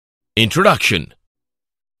Introduction.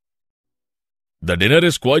 The dinner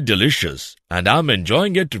is quite delicious and I'm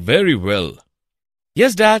enjoying it very well.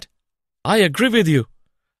 Yes, Dad. I agree with you.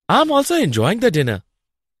 I'm also enjoying the dinner.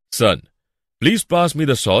 Son, please pass me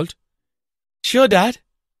the salt. Sure, Dad.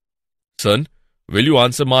 Son, will you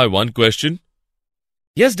answer my one question?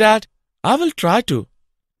 Yes, Dad. I will try to.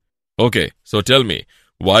 Okay, so tell me,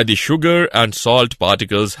 why the sugar and salt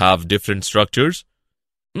particles have different structures?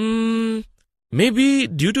 Maybe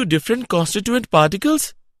due to different constituent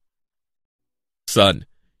particles? Son,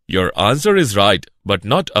 your answer is right but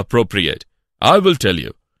not appropriate. I will tell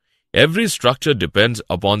you. Every structure depends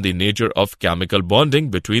upon the nature of chemical bonding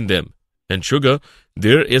between them. In sugar,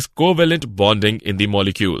 there is covalent bonding in the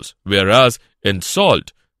molecules, whereas in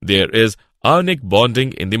salt, there is ionic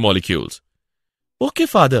bonding in the molecules. Okay,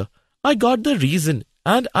 Father. I got the reason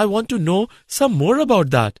and I want to know some more about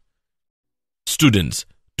that. Students,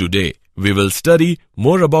 today we will study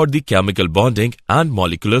more about the chemical bonding and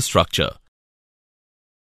molecular structure.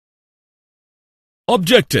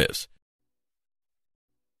 Objectives.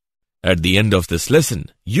 At the end of this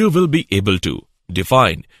lesson, you will be able to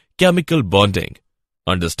define chemical bonding,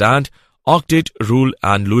 understand octet rule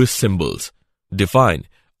and Lewis symbols, define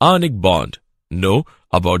ionic bond, know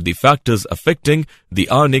about the factors affecting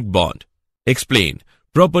the ionic bond, explain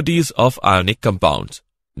properties of ionic compounds,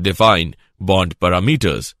 define bond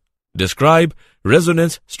parameters, describe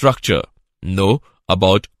resonance structure, know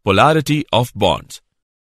about polarity of bonds.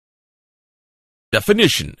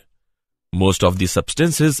 Definition. Most of the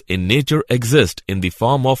substances in nature exist in the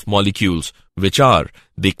form of molecules, which are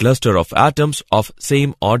the cluster of atoms of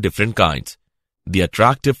same or different kinds. The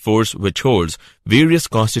attractive force which holds various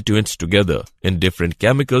constituents together in different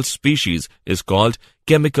chemical species is called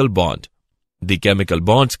chemical bond. The chemical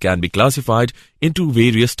bonds can be classified into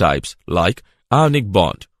various types like ionic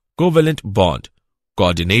bond, covalent bond,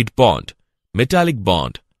 coordinate bond, metallic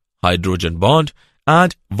bond, hydrogen bond,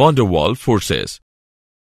 and van der Waals forces.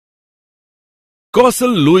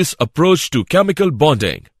 Coastal-Lewis approach to chemical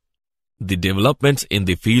bonding. The developments in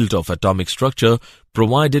the field of atomic structure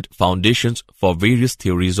provided foundations for various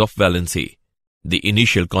theories of valency. The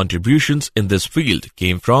initial contributions in this field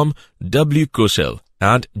came from W. Coastal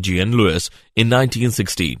and G. N. Lewis in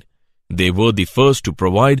 1916. They were the first to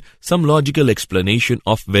provide some logical explanation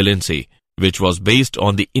of valency, which was based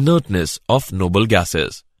on the inertness of noble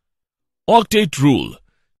gases. Octet rule.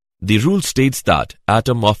 The rule states that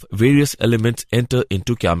atoms of various elements enter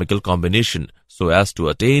into chemical combination so as to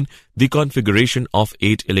attain the configuration of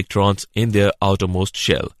 8 electrons in their outermost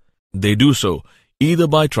shell. They do so either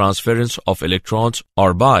by transference of electrons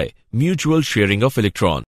or by mutual sharing of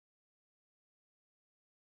electrons.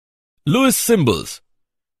 Lewis symbols.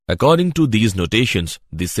 According to these notations,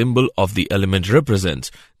 the symbol of the element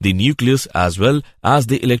represents the nucleus as well as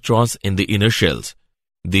the electrons in the inner shells.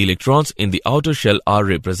 The electrons in the outer shell are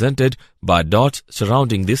represented by dots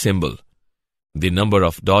surrounding the symbol. The number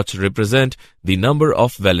of dots represent the number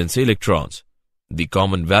of valency electrons. The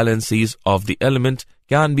common valencies of the element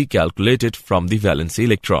can be calculated from the valency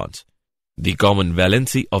electrons. The common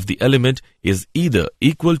valency of the element is either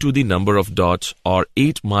equal to the number of dots or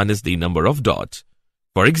 8 minus the number of dots.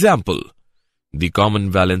 For example, the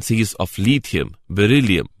common valencies of lithium,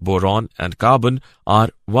 beryllium, boron and carbon are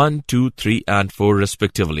 1, 2, 3 and 4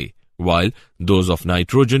 respectively, while those of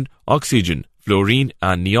nitrogen, oxygen, fluorine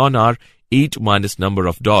and neon are 8 minus number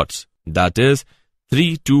of dots, that is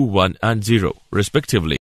 3, 2, 1 and 0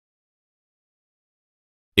 respectively.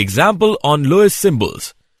 Example on Lewis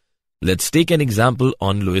symbols. Let's take an example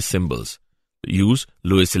on Lewis symbols. Use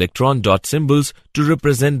Lewis electron dot symbols to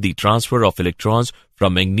represent the transfer of electrons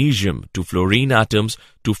from magnesium to fluorine atoms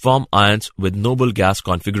to form ions with noble gas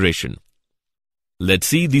configuration. Let's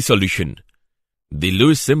see the solution. The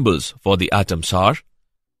Lewis symbols for the atoms are: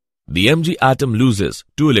 the Mg atom loses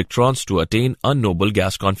 2 electrons to attain a noble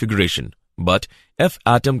gas configuration, but F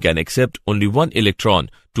atom can accept only 1 electron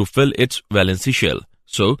to fill its valency shell,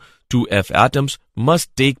 so 2 F atoms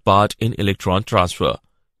must take part in electron transfer.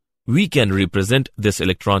 We can represent this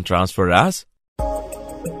electron transfer as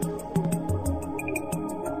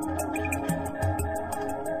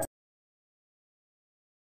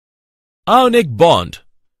ionic bond.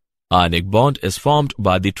 Ionic bond is formed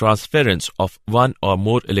by the transference of 1 or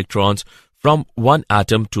more electrons from one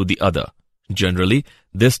atom to the other. Generally,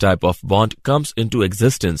 this type of bond comes into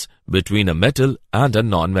existence between a metal and a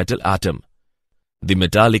non-metal atom. The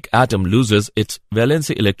metallic atom loses its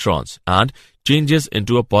valency electrons and changes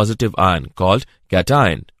into a positive ion called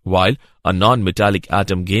cation, while a non-metallic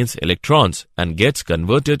atom gains electrons and gets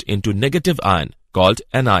converted into negative ion called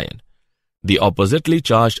anion. The oppositely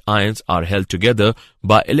charged ions are held together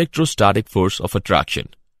by electrostatic force of attraction.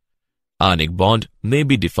 Ionic bond may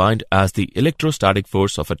be defined as the electrostatic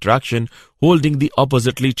force of attraction holding the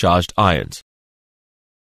oppositely charged ions.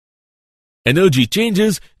 Energy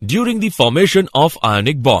changes during the formation of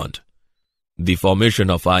ionic bond. The formation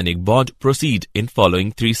of ionic bond proceeds in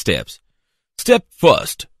following three steps. Step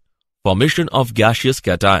first, formation of gaseous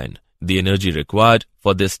cation. The energy required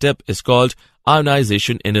for this step is called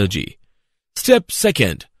ionization energy. Step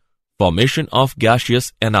second, formation of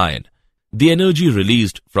gaseous anion. The energy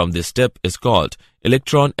released from this step is called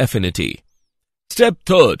electron affinity. Step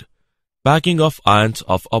third, packing of ions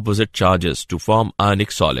of opposite charges to form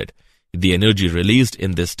ionic solid. The energy released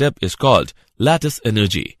in this step is called lattice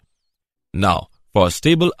energy. Now, for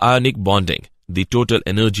stable ionic bonding, the total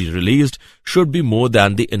energy released should be more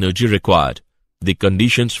than the energy required. The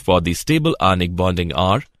conditions for the stable ionic bonding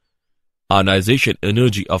are: ionization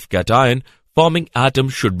energy of cation forming atom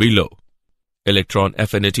should be low. Electron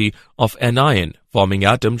affinity of anion forming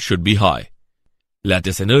atom should be high.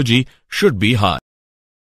 Lattice energy should be high.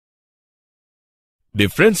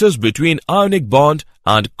 Differences between ionic bond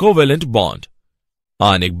and covalent bond.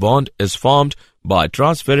 Ionic bond is formed by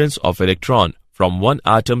transference of electron from one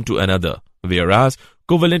atom to another, whereas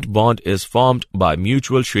covalent bond is formed by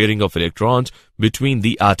mutual sharing of electrons between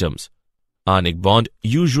the atoms. Ionic bond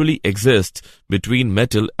usually exists between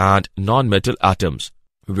metal and non-metal atoms,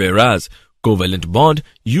 whereas covalent bond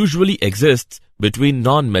usually exists between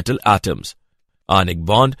non-metal atoms. Ionic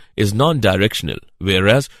bond is non-directional,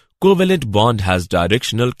 whereas covalent bond has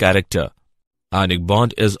directional character. Ionic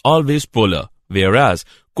bond is always polar, whereas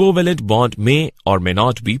covalent bond may or may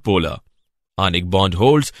not be polar. Ionic bond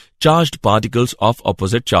holds charged particles of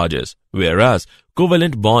opposite charges, whereas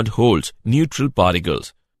covalent bond holds neutral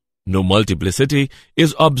particles. No multiplicity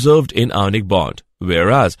is observed in ionic bond,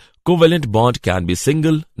 whereas covalent bond can be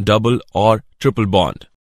single, double or triple bond.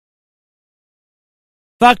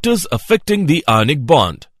 Factors affecting the ionic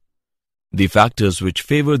bond. The factors which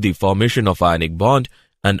favor the formation of ionic bond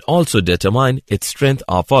and also determine its strength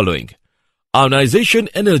are following. Ionization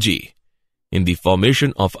energy. In the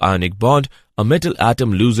formation of ionic bond, a metal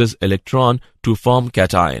atom loses electron to form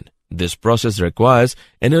cation. This process requires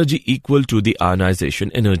energy equal to the ionization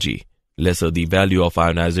energy. Lesser the value of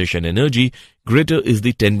ionization energy, greater is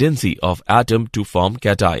the tendency of atom to form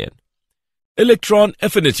cation. Electron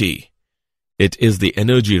affinity. It is the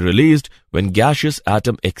energy released when gaseous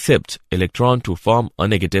atom accepts electron to form a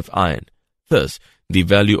negative ion. Thus, the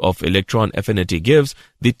value of electron affinity gives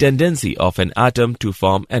the tendency of an atom to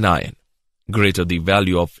form an ion. Greater the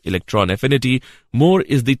value of electron affinity, more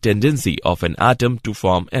is the tendency of an atom to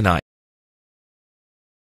form an ion.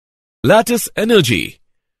 Lattice energy.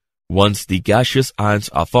 Once the gaseous ions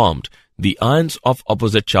are formed, the ions of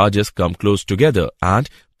opposite charges come close together and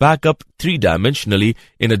pack up three-dimensionally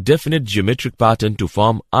in a definite geometric pattern to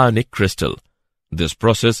form ionic crystal. This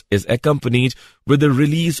process is accompanied with the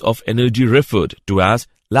release of energy referred to as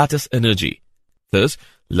lattice energy. Thus,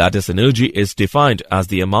 lattice energy is defined as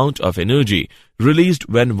the amount of energy released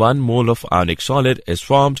when 1 mole of ionic solid is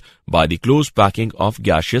formed by the close packing of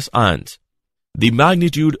gaseous ions. The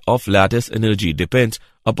magnitude of lattice energy depends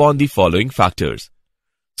upon the following factors.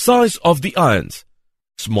 Size of the ions.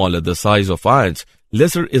 Smaller the size of ions,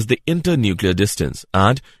 lesser is the internuclear distance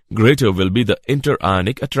and greater will be the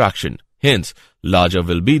interionic attraction. Hence, larger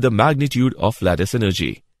will be the magnitude of lattice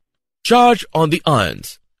energy. Charge on the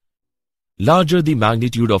ions. Larger the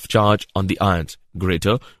magnitude of charge on the ions,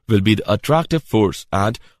 greater will be the attractive force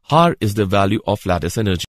and higher is the value of lattice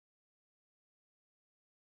energy.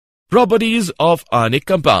 Properties of ionic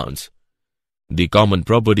compounds. The common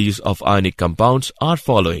properties of ionic compounds are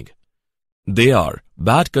following. They are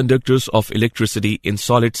bad conductors of electricity in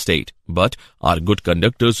solid state, but are good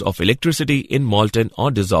conductors of electricity in molten or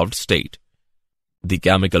dissolved state. The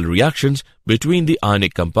chemical reactions between the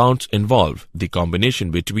ionic compounds involve the combination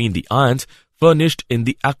between the ions furnished in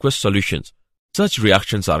the aqueous solutions. Such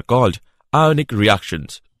reactions are called ionic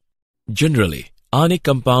reactions. Generally, ionic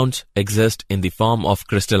compounds exist in the form of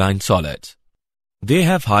crystalline solids. They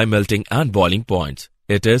have high melting and boiling points.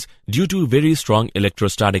 It is due to very strong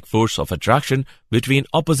electrostatic force of attraction between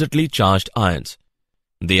oppositely charged ions.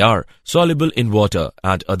 They are soluble in water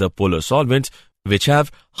and other polar solvents which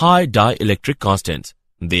have high dielectric constants.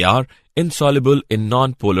 They are insoluble in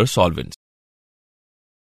non-polar solvents.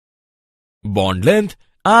 Bond length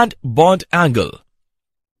and bond angle.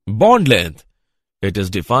 Bond length. It is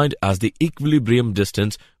defined as the equilibrium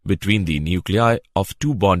distance between the nuclei of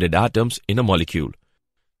two bonded atoms in a molecule.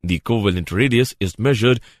 The covalent radius is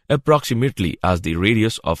measured approximately as the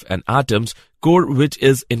radius of an atom's core which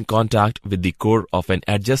is in contact with the core of an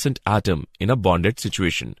adjacent atom in a bonded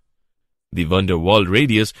situation. The van der Waals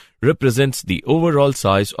radius represents the overall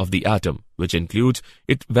size of the atom, which includes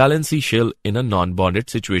its valency shell in a non-bonded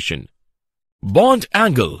situation. Bond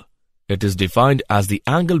angle. It is defined as the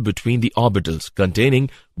angle between the orbitals containing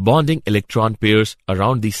bonding electron pairs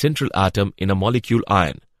around the central atom in a molecule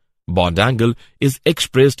ion. Bond angle is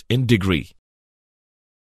expressed in degree.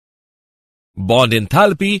 Bond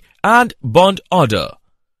enthalpy and bond order.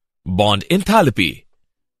 Bond enthalpy.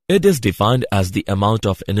 It is defined as the amount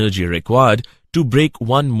of energy required to break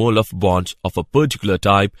 1 mole of bonds of a particular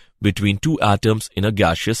type between two atoms in a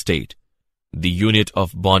gaseous state. The unit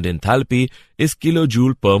of bond enthalpy is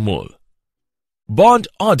kilojoule per mole. Bond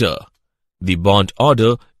order. The bond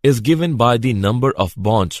order is given by the number of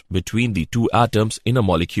bonds between the two atoms in a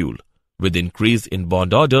molecule. With increase in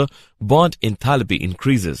bond order, bond enthalpy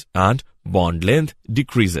increases and bond length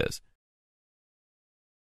decreases.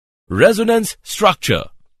 Resonance structure.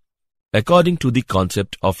 According to the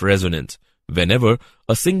concept of resonance, whenever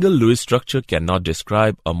a single Lewis structure cannot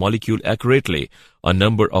describe a molecule accurately, a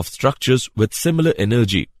number of structures with similar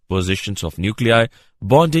energy, positions of nuclei,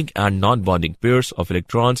 bonding and non-bonding pairs of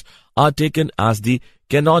electrons are taken as the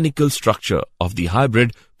canonical structure of the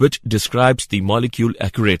hybrid which describes the molecule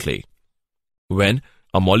accurately. When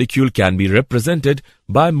a molecule can be represented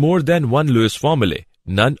by more than one Lewis formulae,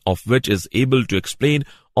 none of which is able to explain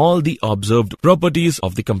all the observed properties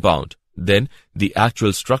of the compound, then the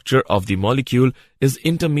actual structure of the molecule is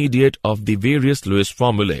intermediate of the various Lewis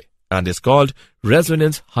formulae and is called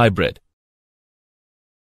resonance hybrid.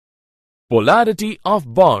 Polarity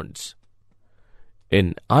of bonds.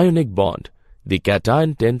 In ionic bond, the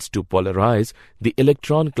cation tends to polarize the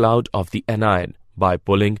electron cloud of the anion by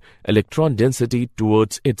pulling electron density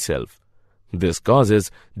towards itself. This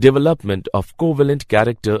causes development of covalent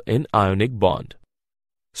character in ionic bond.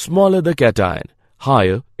 Smaller the cation,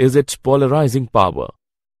 higher is its polarizing power.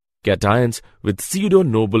 Cations with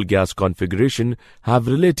pseudo-noble gas configuration have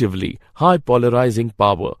relatively high polarizing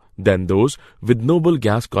power than those with noble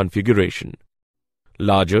gas configuration.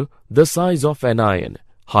 Larger the size of an ion,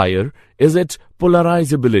 higher is its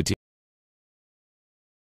polarizability.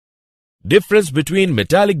 Difference between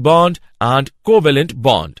metallic bond and covalent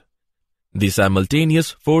bond. The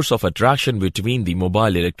simultaneous force of attraction between the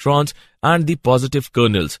mobile electrons and the positive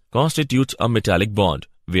kernels constitutes a metallic bond,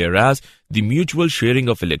 whereas the mutual sharing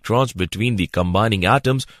of electrons between the combining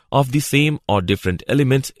atoms of the same or different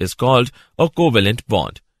elements is called a covalent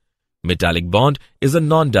bond. Metallic bond is a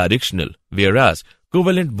non-directional, whereas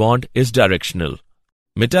covalent bond is directional.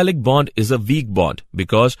 Metallic bond is a weak bond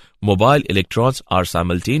because mobile electrons are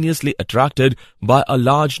simultaneously attracted by a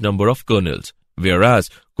large number of kernels, whereas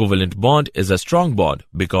covalent bond is a strong bond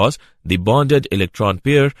because the bonded electron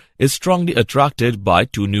pair is strongly attracted by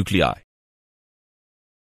two nuclei.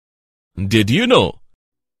 Did you know?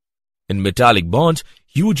 In metallic bonds,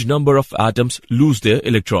 huge number of atoms lose their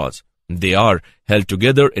electrons. They are held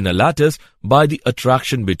together in a lattice by the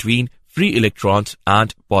attraction between free electrons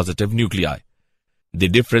and positive nuclei. The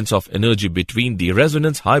difference of energy between the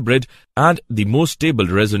resonance hybrid and the most stable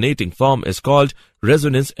resonating form is called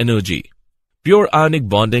resonance energy. Pure ionic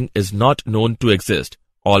bonding is not known to exist.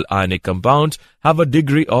 All ionic compounds have a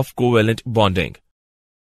degree of covalent bonding.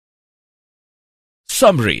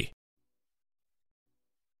 Summary.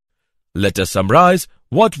 Let us summarize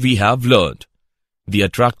what we have learned. The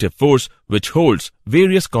attractive force which holds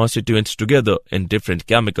various constituents together in different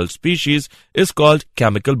chemical species is called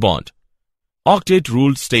chemical bond. Octet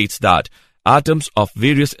rule states that atoms of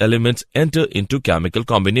various elements enter into chemical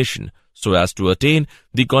combination so as to attain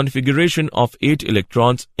the configuration of 8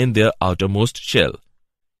 electrons in their outermost shell.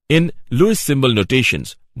 In Lewis symbol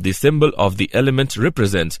notations, the symbol of the elements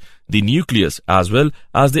represents the nucleus as well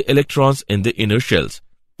as the electrons in the inner shells.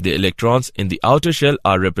 The electrons in the outer shell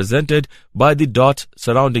are represented by the dots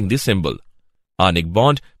surrounding the symbol. Ionic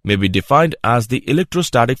bond may be defined as the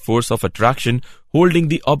electrostatic force of attraction holding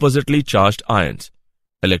the oppositely charged ions.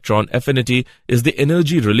 Electron affinity is the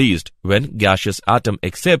energy released when gaseous atom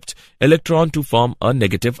accepts electron to form a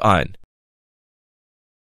negative ion.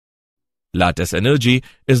 Lattice energy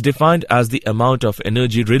is defined as the amount of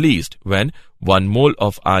energy released when 1 mole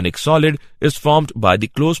of ionic solid is formed by the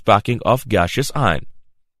close packing of gaseous ion.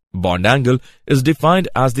 Bond angle is defined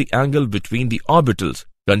as the angle between the orbitals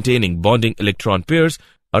containing bonding electron pairs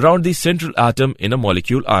around the central atom in a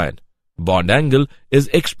molecule ion. Bond angle is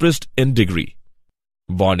expressed in degree.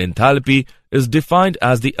 Bond enthalpy is defined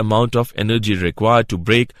as the amount of energy required to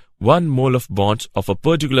break 1 mole of bonds of a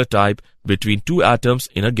particular type between two atoms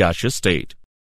in a gaseous state.